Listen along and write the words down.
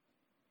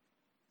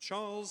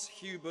Charles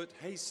Hubert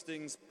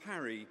Hastings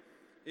Parry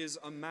is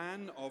a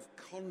man of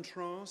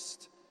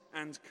contrast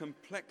and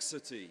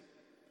complexity,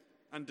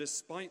 and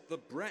despite the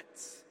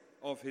breadth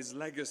of his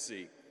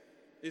legacy,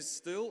 is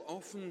still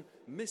often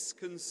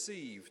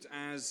misconceived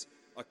as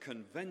a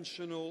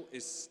conventional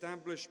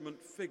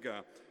establishment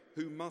figure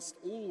who must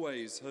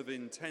always have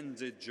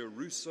intended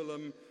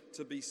Jerusalem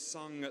to be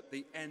sung at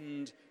the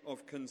end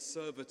of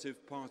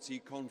Conservative Party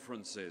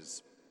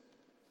conferences.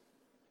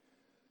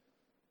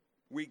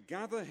 We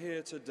gather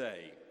here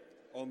today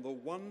on the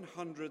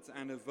 100th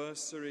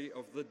anniversary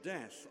of the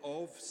death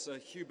of Sir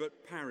Hubert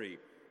Parry,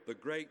 the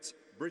great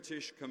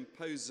British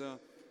composer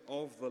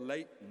of the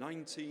late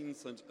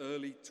 19th and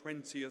early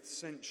 20th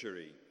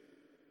century,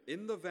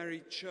 in the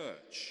very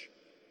church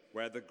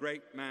where the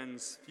great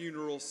man's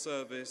funeral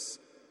service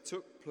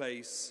took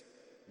place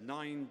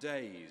 9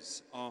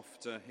 days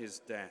after his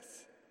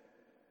death.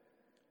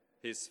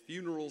 His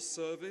funeral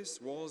service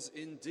was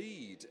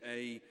indeed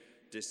a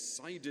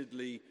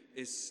decidedly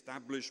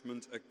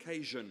establishment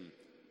occasion,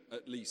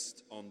 at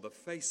least on the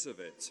face of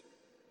it.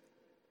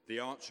 The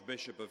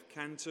Archbishop of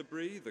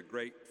Canterbury, the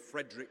great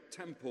Frederick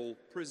Temple,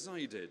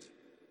 presided.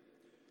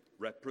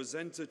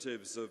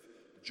 Representatives of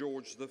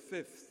George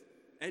V,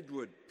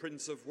 Edward,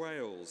 Prince of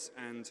Wales,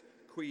 and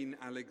Queen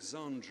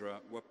Alexandra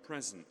were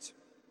present.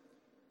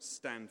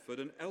 Stanford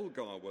and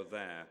Elgar were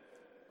there,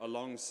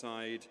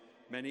 alongside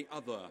many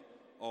other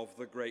of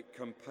the great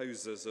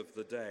composers of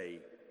the day.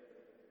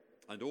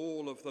 And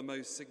all of the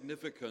most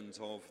significant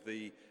of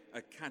the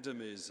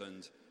academies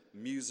and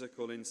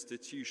musical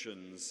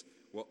institutions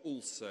were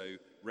also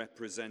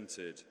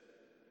represented.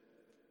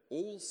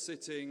 All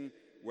sitting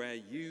where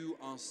you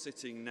are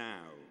sitting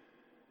now.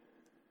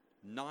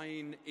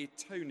 9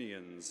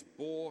 Etonians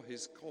bore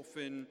his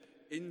coffin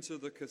into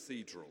the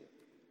cathedral,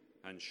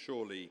 and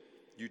surely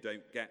you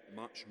don't get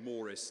much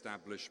more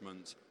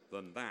establishment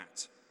than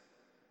that.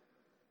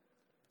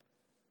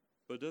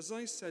 But as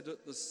I said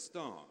at the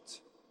start,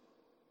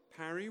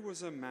 Parry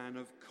was a man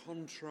of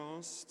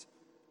contrast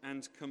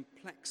and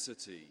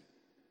complexity,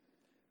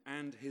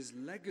 and his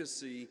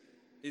legacy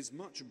is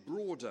much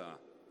broader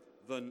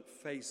than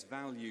face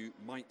value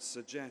might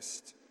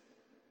suggest.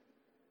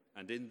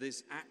 And in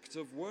this act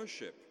of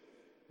worship,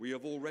 we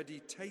have already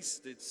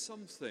tasted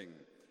something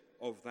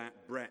of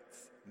that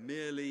breadth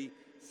merely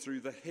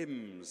through the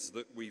hymns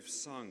that we've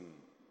sung.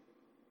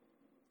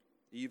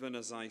 Even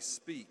as I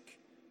speak,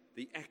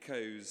 the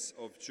echoes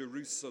of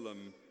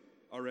Jerusalem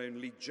are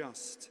only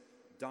just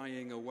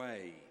dying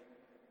away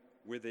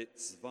with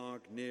its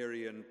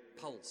Wagnerian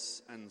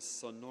pulse and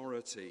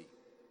sonority.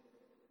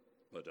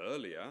 But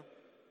earlier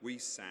we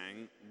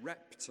sang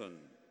Repton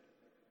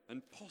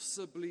and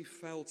possibly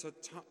felt a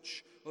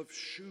touch of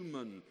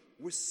Schumann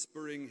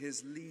whispering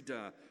his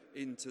lieder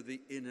into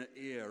the inner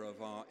ear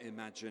of our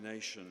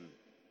imagination.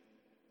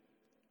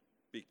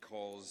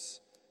 Because,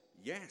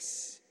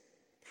 yes,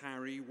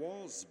 Parry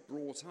was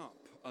brought up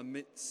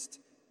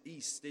amidst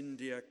East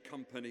India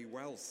Company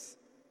wealth,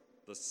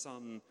 the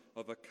son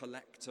of a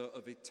collector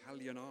of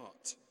Italian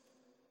art.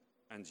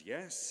 And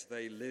yes,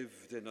 they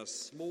lived in a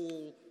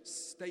small,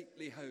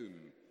 stately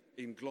home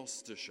in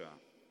Gloucestershire.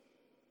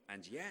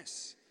 And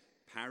yes,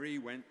 Parry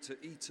went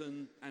to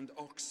Eton and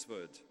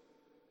Oxford.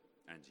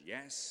 And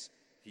yes,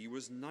 he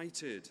was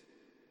knighted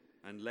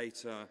and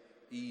later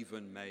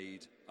even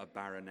made a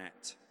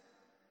baronet.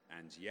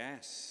 And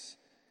yes,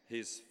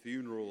 his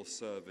funeral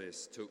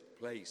service took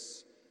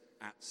place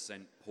at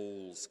St.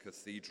 Paul's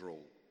Cathedral.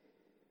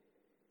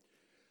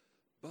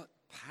 But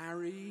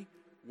Parry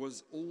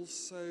was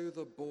also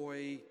the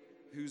boy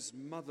whose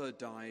mother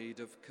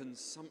died of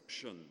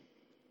consumption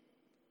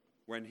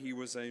when he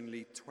was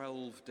only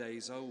 12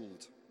 days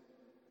old.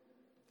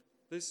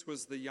 This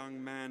was the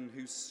young man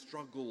who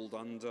struggled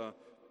under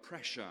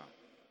pressure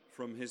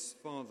from his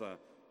father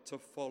to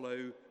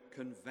follow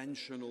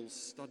conventional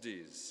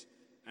studies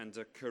and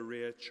a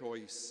career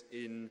choice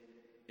in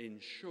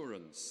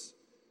insurance,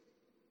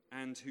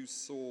 and who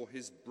saw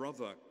his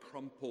brother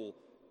crumple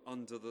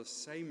under the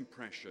same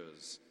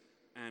pressures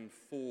and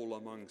fall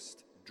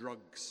amongst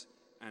drugs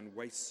and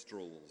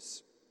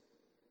wastrels.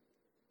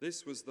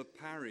 This was the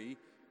Parry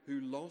who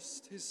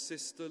lost his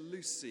sister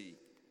Lucy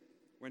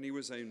when he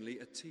was only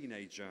a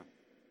teenager.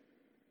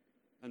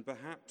 And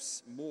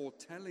perhaps more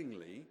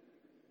tellingly,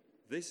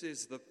 this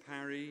is the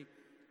Parry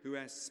who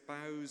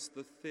espoused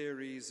the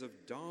theories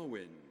of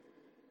Darwin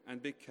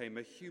and became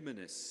a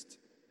humanist,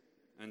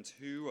 and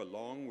who,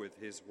 along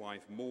with his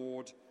wife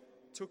Maud,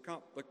 took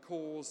up the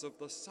cause of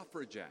the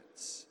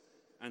suffragettes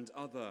and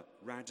other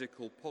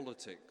radical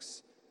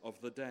politics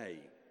of the day.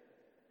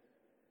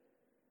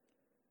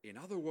 In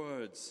other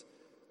words,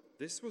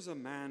 this was a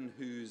man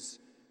whose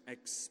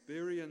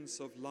experience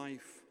of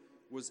life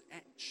was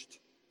etched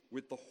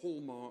with the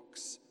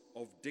hallmarks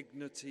of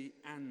dignity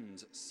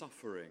and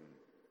suffering,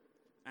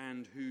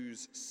 and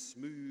whose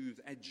smooth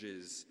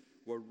edges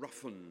were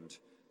roughened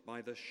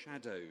by the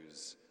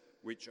shadows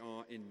which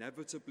are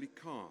inevitably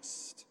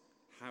cast,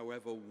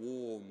 however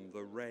warm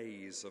the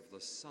rays of the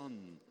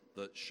sun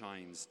that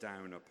shines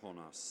down upon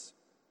us.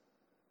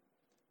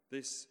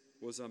 This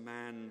was a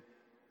man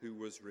who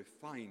was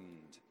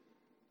refined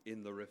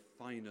in the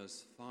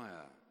refiner's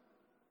fire.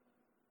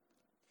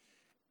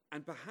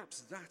 And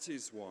perhaps that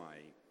is why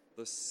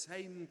the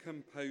same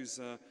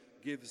composer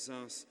gives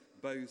us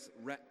both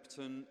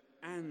Repton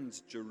and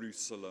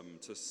Jerusalem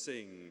to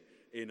sing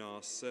in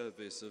our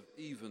service of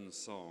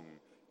evensong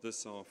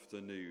this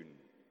afternoon.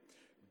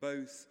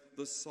 Both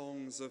the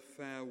songs of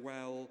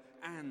farewell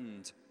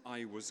and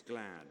I was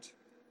glad.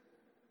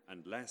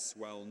 And less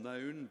well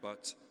known,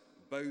 but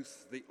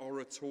both the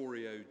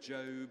oratorio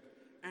Job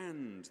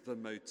and the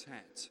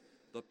motet,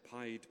 the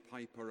Pied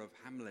Piper of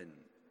Hamelin.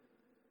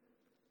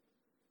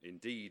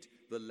 Indeed,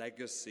 the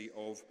legacy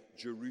of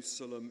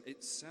Jerusalem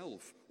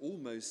itself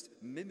almost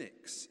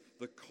mimics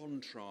the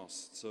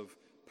contrasts of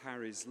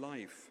Parry's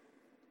life,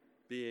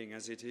 being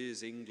as it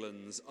is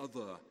England's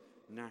other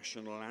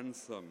national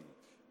anthem,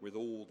 with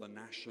all the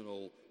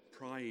national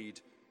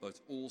pride but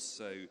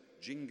also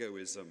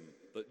jingoism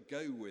that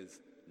go with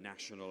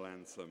national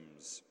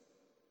anthems.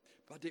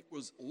 But it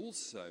was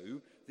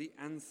also the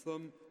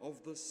anthem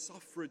of the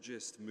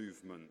suffragist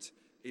movement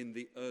in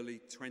the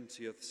early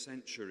 20th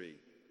century.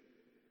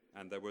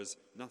 And there was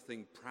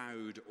nothing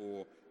proud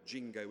or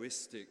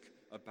jingoistic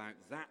about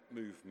that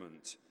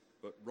movement,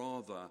 but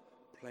rather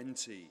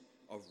plenty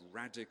of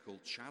radical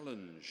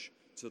challenge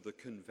to the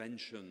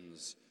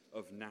conventions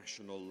of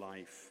national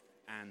life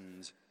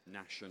and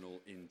national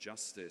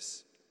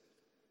injustice.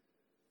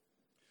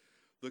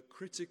 The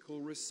critical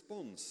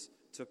response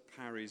to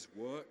Parry's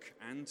work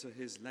and to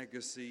his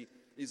legacy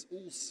is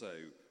also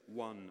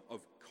one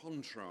of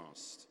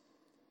contrast.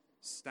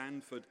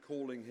 Stanford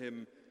calling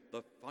him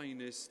the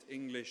finest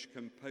English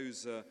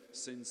composer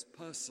since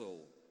Purcell.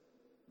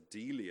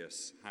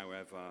 Delius,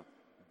 however,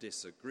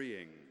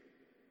 disagreeing.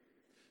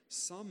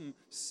 Some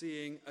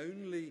seeing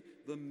only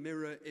the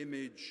mirror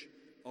image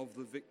of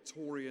the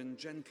Victorian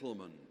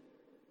gentleman,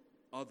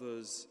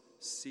 others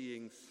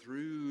seeing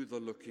through the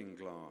looking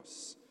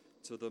glass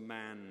to the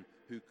man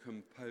who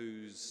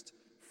composed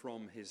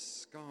from his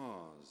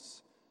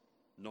scars,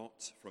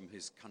 not from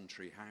his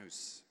country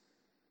house.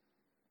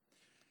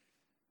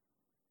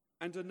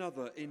 And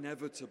another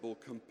inevitable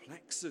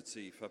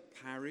complexity for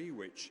Parry,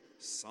 which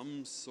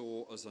some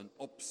saw as an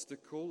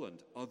obstacle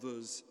and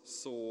others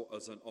saw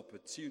as an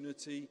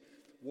opportunity,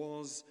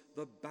 was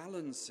the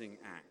balancing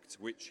act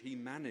which he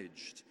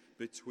managed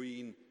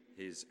between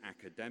his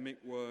academic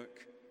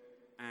work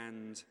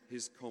and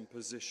his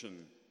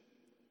composition.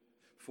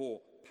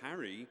 For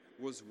Parry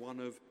was one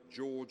of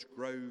George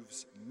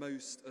Grove's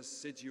most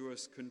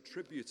assiduous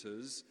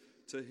contributors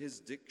to his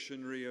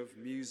Dictionary of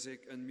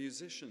Music and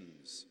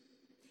Musicians.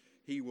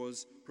 He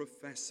was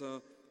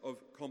Professor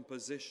of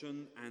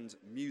Composition and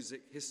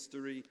Music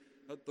History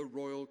at the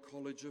Royal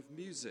College of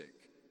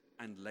Music,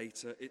 and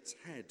later its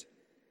head.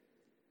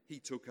 He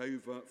took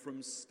over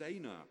from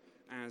Stainer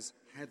as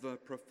Heather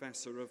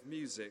Professor of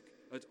Music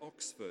at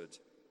Oxford,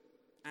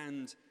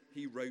 and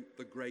he wrote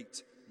the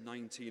great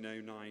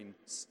 1909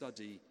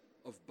 study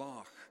of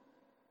Bach.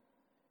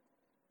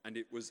 And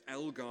it was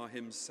Elgar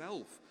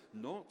himself,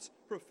 not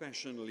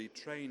professionally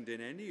trained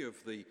in any of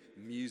the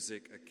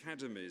music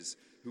academies,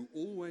 who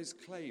always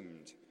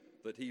claimed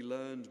that he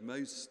learned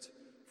most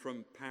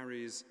from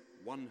Parry's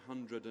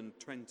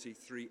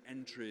 123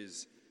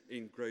 entries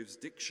in Grove's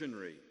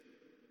dictionary,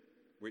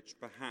 which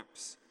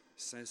perhaps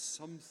says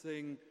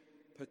something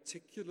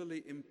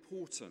particularly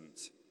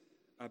important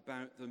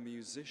about the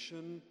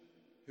musician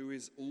who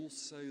is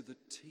also the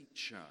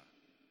teacher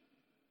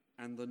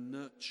and the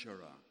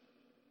nurturer.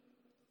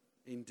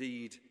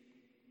 Indeed,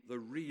 the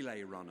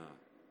relay runner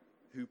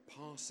who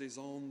passes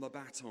on the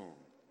baton,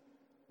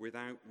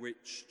 without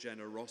which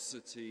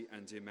generosity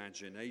and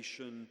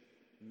imagination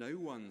no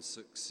one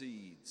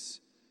succeeds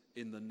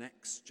in the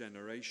next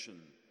generation.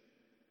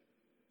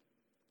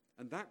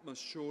 And that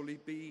must surely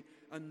be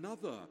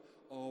another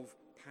of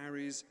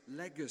Parry's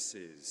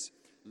legacies,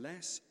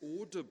 less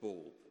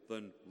audible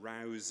than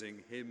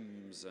rousing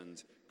hymns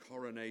and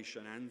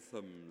coronation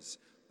anthems,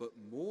 but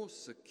more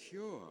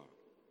secure,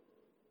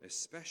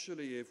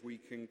 especially if we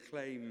can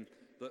claim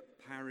that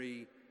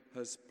Parry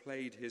has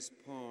played his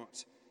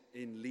part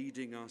in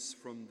leading us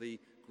from the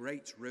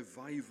great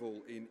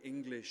revival in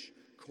English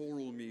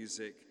choral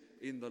music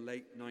in the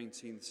late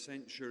 19th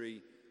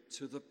century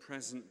to the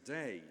present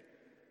day,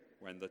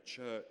 when the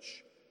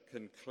Church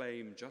can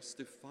claim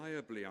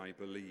justifiably, I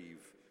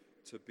believe,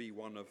 to be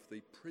one of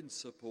the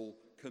principal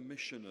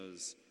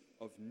commissioners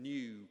of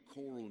new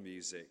choral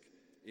music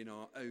in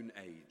our own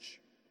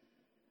age.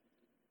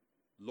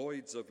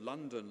 Lloyd's of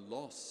London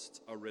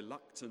lost a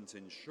reluctant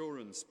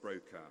insurance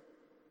broker.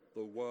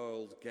 The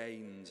world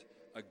gained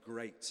a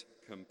great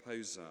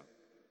composer.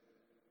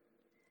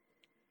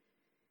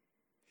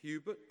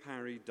 Hubert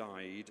Parry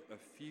died a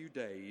few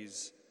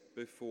days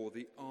before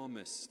the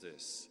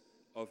armistice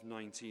of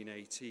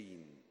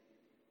 1918,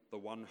 the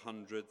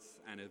 100th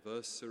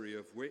anniversary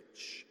of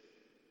which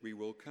we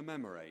will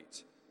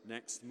commemorate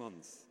next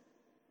month.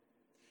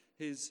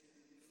 His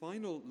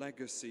final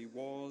legacy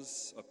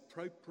was,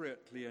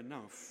 appropriately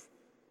enough,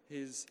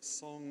 his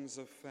songs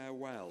of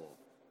farewell,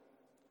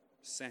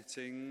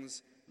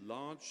 settings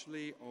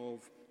largely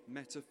of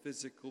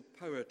metaphysical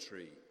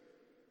poetry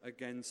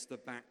against the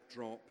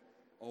backdrop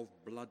of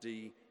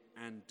bloody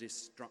and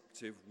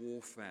destructive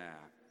warfare,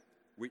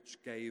 which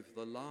gave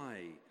the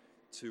lie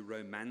to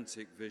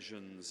romantic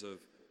visions of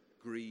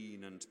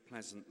green and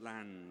pleasant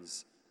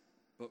lands,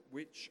 but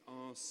which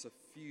are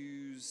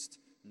suffused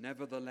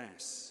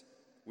nevertheless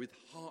with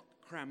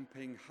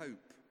heart-cramping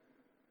hope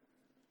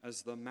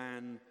as the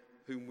man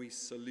whom we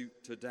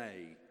salute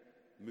today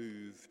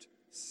moved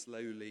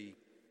slowly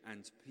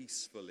and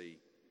peacefully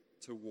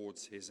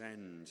towards his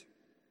end.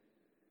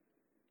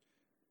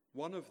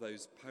 One of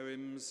those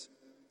poems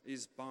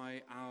is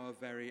by our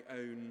very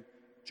own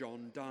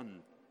John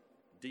Donne,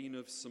 Dean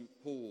of St.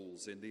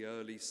 Paul's in the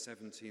early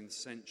 17th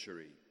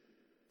century.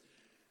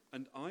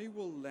 And I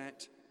will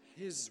let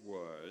his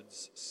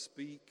words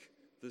speak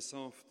this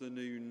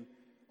afternoon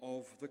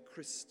of the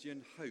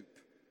Christian hope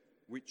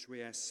which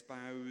we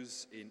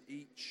espouse in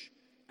each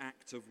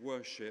act of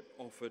worship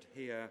offered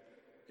here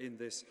in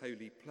this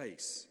holy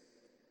place,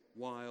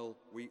 while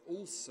we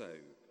also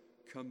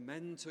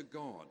commend to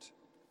God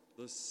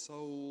the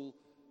soul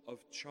of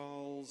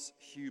Charles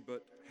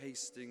Hubert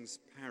Hastings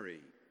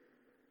Parry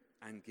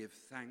and give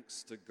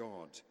thanks to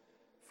God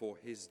for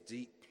his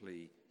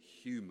deeply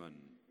human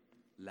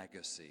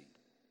legacy.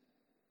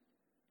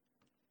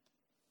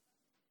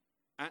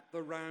 At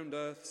the round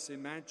earth's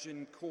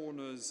imagined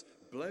corners,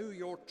 blow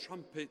your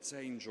trumpets,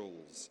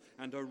 angels,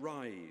 and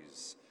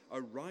arise,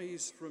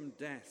 arise from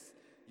death,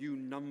 you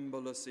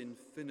numberless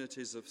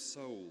infinities of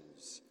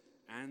souls,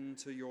 and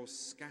to your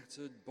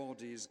scattered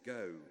bodies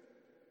go.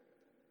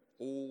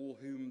 All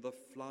whom the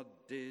flood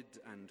did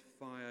and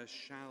fire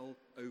shall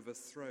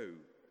overthrow,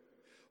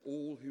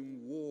 all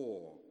whom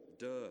war,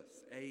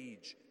 dearth,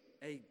 age,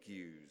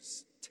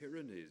 agues,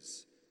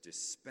 tyrannies,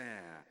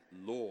 despair,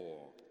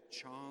 law,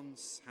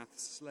 chance hath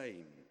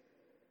slain,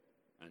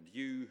 and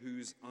you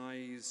whose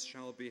eyes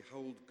shall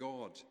behold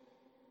God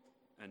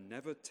and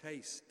never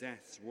taste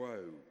death's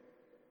woe.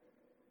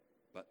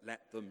 But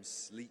let them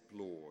sleep,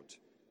 Lord,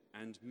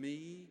 and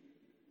me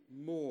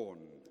mourn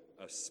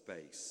a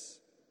space.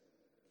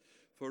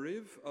 For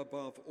if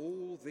above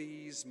all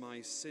these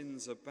my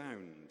sins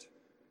abound,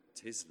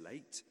 'tis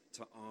late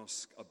to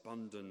ask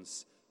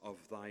abundance of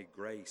thy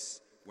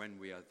grace when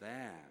we are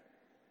there.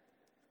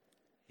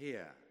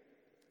 Here,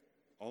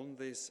 on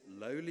this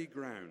lowly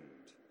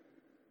ground,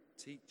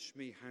 teach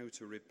me how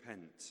to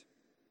repent,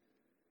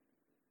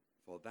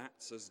 for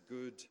that's as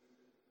good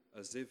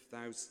as if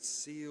thou'st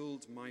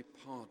sealed my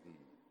pardon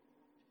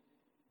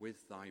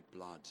with thy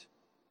blood.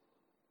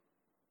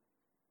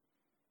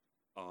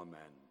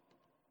 Amen.